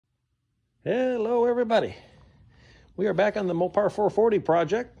Hello everybody. We are back on the Mopar 440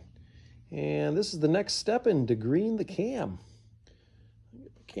 project, and this is the next step in degreeing the cam.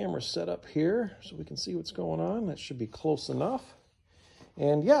 Get the camera set up here so we can see what's going on. That should be close enough.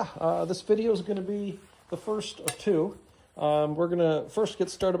 And yeah, this video is going to be the first of two. We're going to first get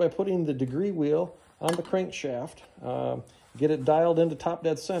started by putting the degree wheel on the crankshaft. Get it dialed into top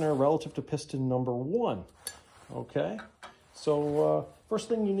dead center relative to piston number 1. Okay, so first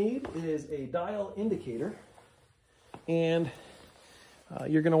thing you need is a dial indicator, and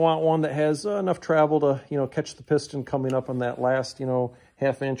you're going to want one that has enough travel to catch the piston coming up on that last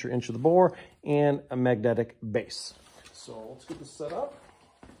half inch or inch of the bore, and a magnetic base. So let's get this set up,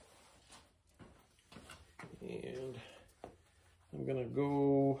 and I'm going to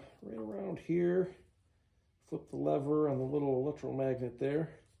go right around here, flip the lever on the little electromagnet there.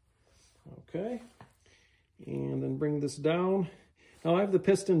 Okay, and then bring this down. Now I have the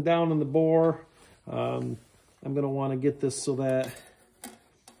piston down in the bore. I'm going to want to get this so that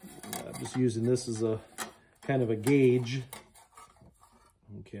I'm just using this as a kind of a gauge,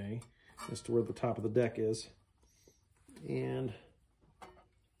 okay, as to where the top of the deck is, and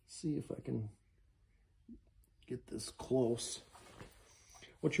see if I can get this close.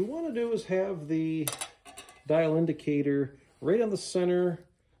 What you want to do is have the dial indicator right on the center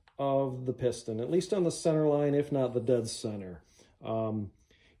of the piston, at least on the center line, if not the dead center.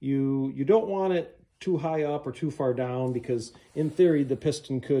 You don't want it too high up or too far down, because in theory the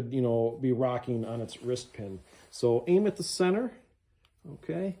piston could be rocking on its wrist pin. So aim at the center,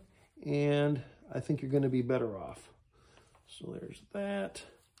 okay, and I think you're going to be better off. So there's that.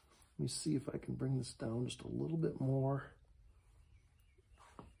 Let me see if I can bring this down just a little bit more,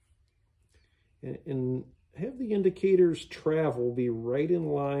 and have the indicator's travel be right in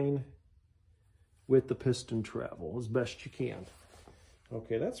line with the piston travel as best you can.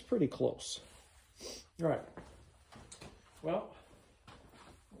 Okay, that's pretty close. All right, well,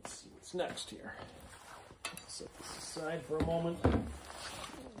 let's see what's next here. Set this aside for a moment.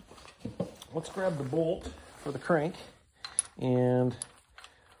 Let's grab the bolt for the crank, and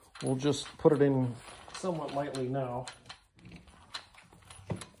we'll just put it in somewhat lightly now.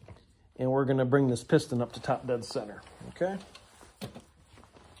 And we're going to bring this piston up to top dead center, okay?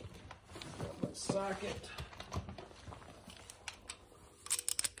 Grab my socket.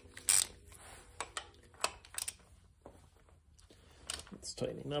 It's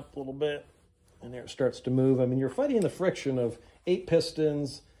tightening up a little bit, and there it starts to move. I mean, you're fighting the friction of 8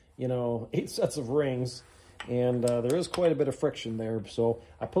 pistons, 8 sets of rings, and there is quite a bit of friction there. So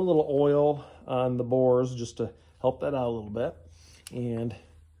I put a little oil on the bores just to help that out a little bit. And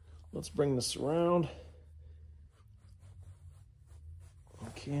let's bring this around.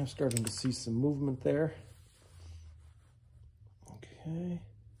 Okay, I'm starting to see some movement there. Okay.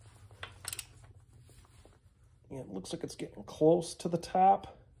 Yeah, it looks like it's getting close to the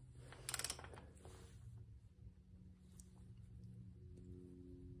top.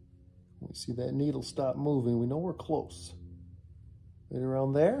 We see that needle stop moving. We know we're close. Right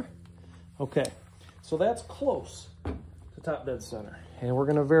around there. Okay, so that's close to top dead center. And we're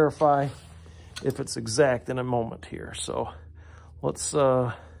going to verify if it's exact in a moment here. So let's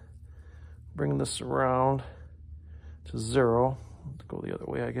bring this around to 0. Let's go the other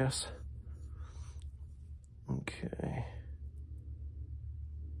way, I guess. Okay.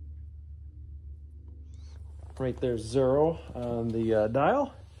 Right there's 0 on the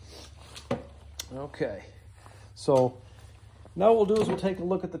dial. Okay. So now what we'll do is we'll take a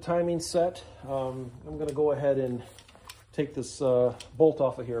look at the timing set. I'm going to go ahead and take this bolt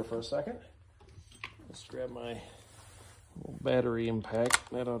off of here for a second. Let's grab my little battery impact.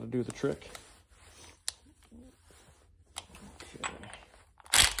 That ought to do the trick. Okay.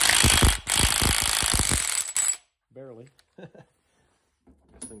 Barely. This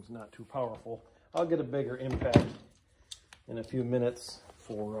thing's not too powerful. I'll get a bigger impact in a few minutes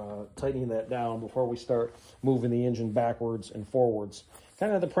for tightening that down before we start moving the engine backwards and forwards.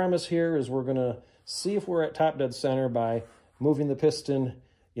 Kind of the premise here is we're going to see if we're at top dead center by moving the piston,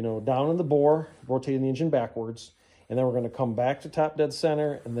 down in the bore, rotating the engine backwards, and then we're going to come back to top dead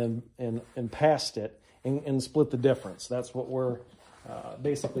center and then and past it and split the difference. That's what we're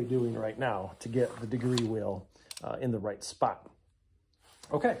basically doing right now to get the degree wheel in the right spot.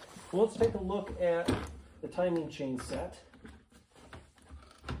 Okay, well, let's take a look at the timing chain set.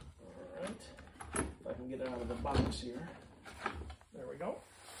 All right, if I can get it out of the box here. There we go.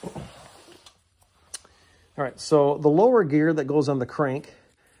 All right, so the lower gear that goes on the crank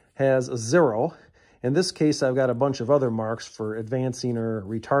has a 0. In this case, I've got a bunch of other marks for advancing or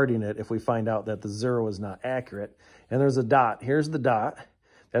retarding it if we find out that the 0 is not accurate. And there's a dot. Here's the dot.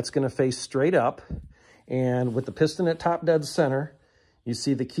 that's going to face straight up. And with the piston at top dead center, you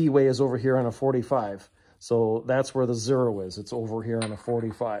see the keyway is over here on a 45. So that's where the 0 is. It's over here on a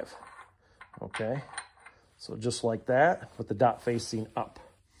 45. Okay, so just like that with the dot facing up.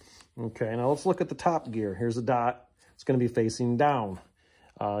 Okay, now let's look at the top gear. Here's a dot. It's going to be facing down.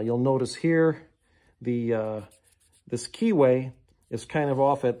 You'll notice here this keyway is kind of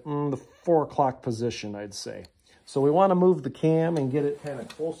off at the 4 o'clock position, I'd say. So we want to move the cam and get it kind of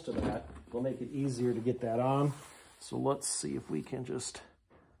close to that. It'll make it easier to get that on. So let's see if we can just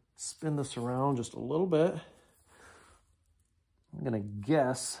spin this around just a little bit. I'm going to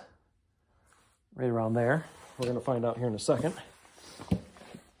guess right around there. We're going to find out here in a second.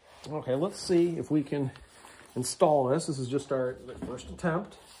 Okay, let's see if we can install this. This is just our first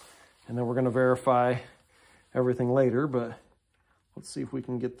attempt, and then we're going to verify everything later, but let's see if we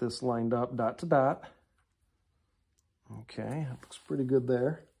can get this lined up dot to dot. Okay, that looks pretty good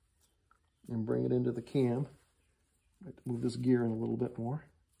there. And bring it into the cam. I have to move this gear in a little bit more.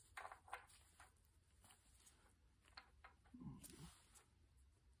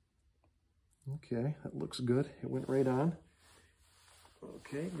 Okay, that looks good. It went right on.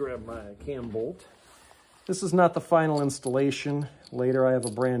 Okay, grab my cam bolt. This is not the final installation. Later I have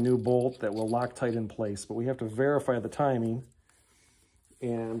a brand new bolt that will Loctite in place, but we have to verify the timing.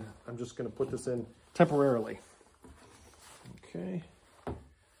 And I'm just going to put this in temporarily. Okay,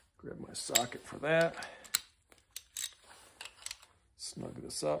 grab my socket for that. Snug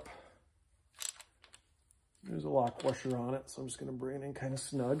this up. There's a lock washer on it, so I'm just going to bring it in kind of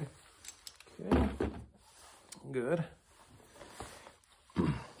snug. Okay, good.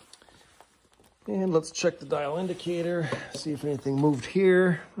 And let's check the dial indicator, see if anything moved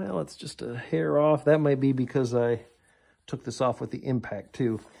here. Well, it's just a hair off. That might be because I took this off with the impact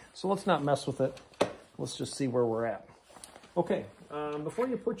too. So let's not mess with it. Let's just see where we're at. Okay, before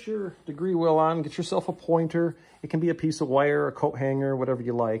you put your degree wheel on, get yourself a pointer. It can be a piece of wire, a coat hanger, whatever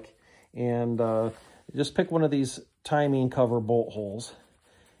you like. And just pick one of these timing cover bolt holes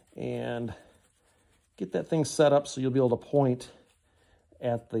and get that thing set up so you'll be able to point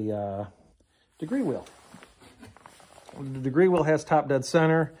at the degree wheel. The degree wheel has top dead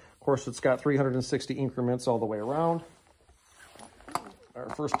center. Of course, it's got 360 increments all the way around. Our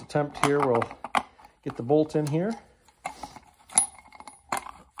first attempt here, we'll get the bolt in here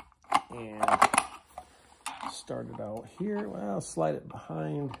and start it out here. Well, slide it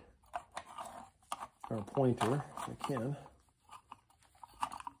behind our pointer if I can.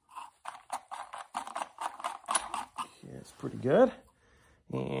 Okay, it's pretty good.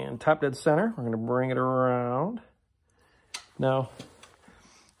 And top dead center, we're going to bring it around. Now,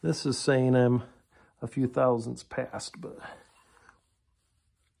 this is saying I'm a few thousandths past, but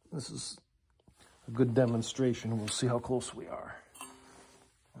this is a good demonstration. We'll see how close we are.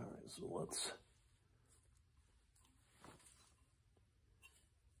 All right, so let's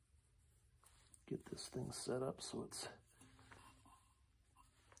get this thing set up so it's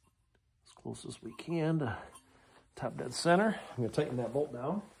as close as we can to top dead center. I'm going to tighten that bolt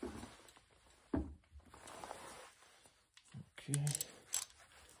down. Okay.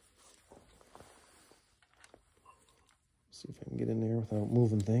 See if I can get in there without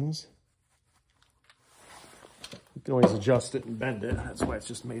moving things. You can always adjust it and bend it. That's why it's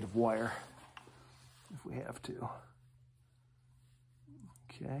just made of wire, if we have to.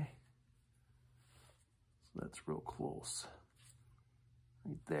 Okay. So that's real close.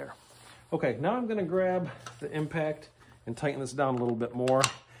 Right there. Okay, now I'm going to grab the impact and tighten this down a little bit more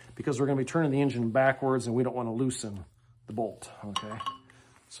because we're going to be turning the engine backwards and we don't want to loosen the bolt, okay?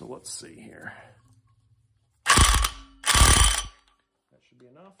 So let's see here. That should be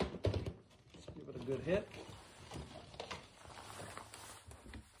enough. Let's give it a good hit.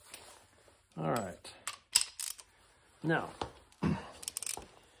 All right. Now,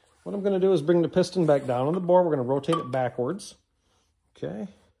 what I'm going to do is bring the piston back down on the board. We're going to rotate it backwards, okay?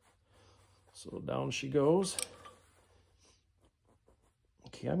 So down she goes.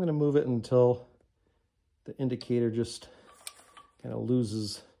 Okay, I'm going to move it until the indicator just kind of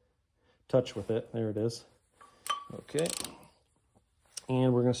loses touch with it. There it is. Okay.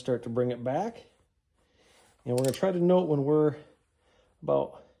 And we're going to start to bring it back. And we're going to try to note when we're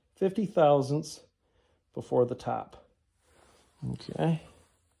about 50 thousandths before the top. Okay.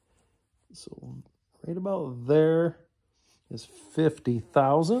 So right about there is 50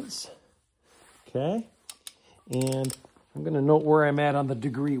 thousandths. Okay, and I'm going to note where I'm at on the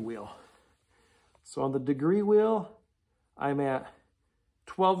degree wheel. So on the degree wheel, I'm at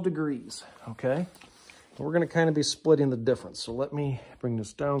 12 degrees, okay? And we're going to kind of be splitting the difference. So let me bring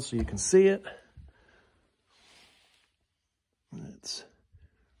this down so you can see it. It's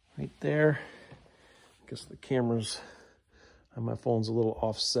right there. I guess the camera's on my phone's a little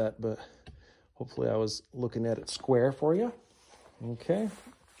offset, but hopefully I was looking at it square for you. Okay.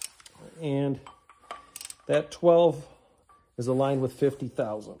 And that 12 is aligned with 50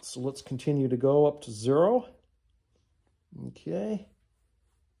 thousandths. So let's continue to go up to 0. Okay.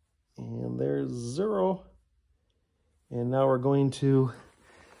 And there's 0. And now we're going to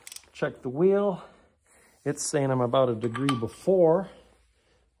check the wheel. It's saying I'm about a degree before.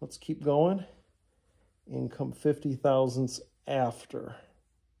 Let's keep going and come 50 thousandths after.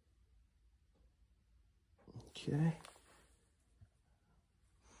 Okay.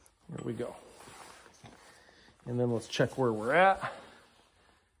 There we go. And then let's check where we're at.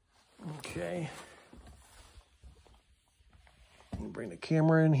 Okay. Bring the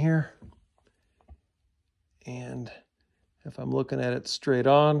camera in here. And if I'm looking at it straight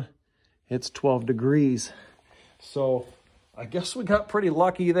on, it's 12 degrees. So I guess we got pretty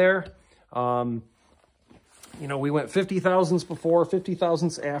lucky there. You know, we went 50 thousandths before, 50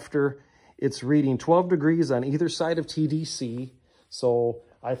 thousandths after. It's reading 12 degrees on either side of TDC. So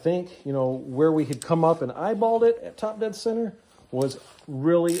I think, you know, where we had come up and eyeballed it at top dead center was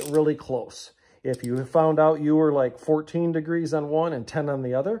really, really close. If you found out you were like 14 degrees on one and 10 on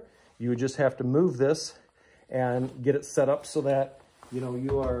the other, you would just have to move this and get it set up so that, you know,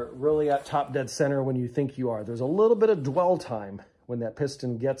 you are really at top dead center when you think you are. There's a little bit of dwell time when that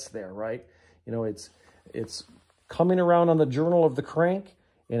piston gets there, right? You know, it's coming around on the journal of the crank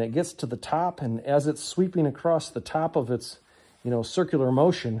and it gets to the top, and as it's sweeping across the top of its, you know, circular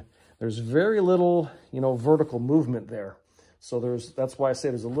motion, there's very little, you know, vertical movement there. So that's why I say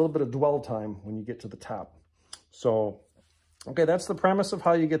there's a little bit of dwell time when you get to the top. So, okay, that's the premise of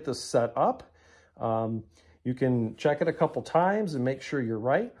how you get this set up. You can check it a couple times and make sure you're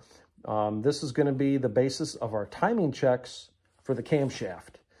right. This is going to be the basis of our timing checks for the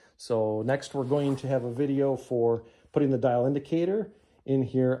camshaft. So next we're going to have a video for putting the dial indicator in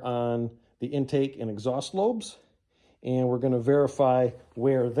here on the intake and exhaust lobes. And we're going to verify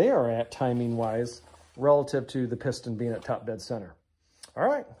where they are at timing-wise relative to the piston being at top dead center. All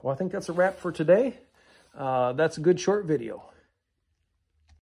right, well, I think that's a wrap for today. That's a good short video.